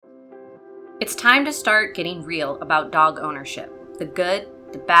It's time to start getting real about dog ownership. The good,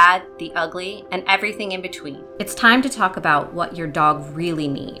 the bad, the ugly, and everything in between. It's time to talk about what your dog really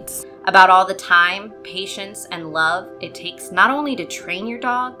needs. About all the time, patience, and love it takes not only to train your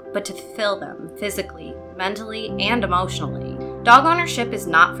dog, but to fulfill them physically, mentally, and emotionally. Dog ownership is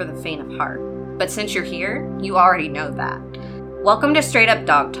not for the faint of heart. But since you're here, you already know that. Welcome to Straight Up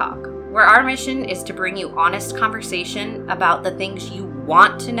Dog Talk, where our mission is to bring you honest conversation about the things you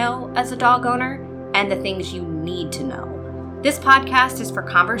want to know as a dog owner and the things you need to know. This podcast is for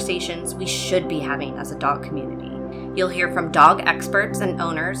conversations we should be having as a dog community. You'll hear from dog experts and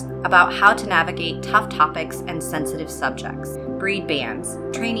owners about how to navigate tough topics and sensitive subjects, breed bans,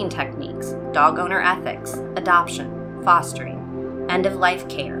 training techniques, dog owner ethics, adoption, fostering, end-of-life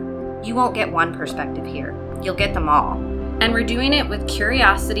care. You won't get one perspective here. You'll get them all. And we're doing it with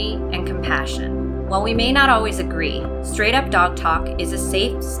curiosity and compassion. While we may not always agree, Straight Up Dog Talk is a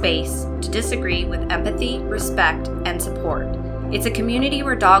safe space to disagree with empathy, respect, and support. It's a community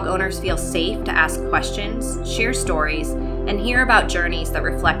where dog owners feel safe to ask questions, share stories, and hear about journeys that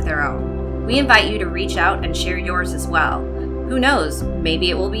reflect their own. We invite you to reach out and share yours as well. Who knows,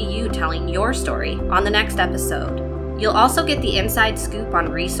 maybe it will be you telling your story on the next episode. You'll also get the inside scoop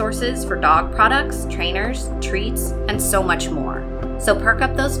on resources for dog products, trainers, treats, and so much more. So perk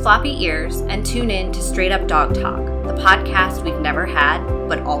up those floppy ears and tune in to Straight Up Dog Talk, the podcast we've never had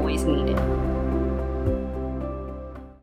but always needed.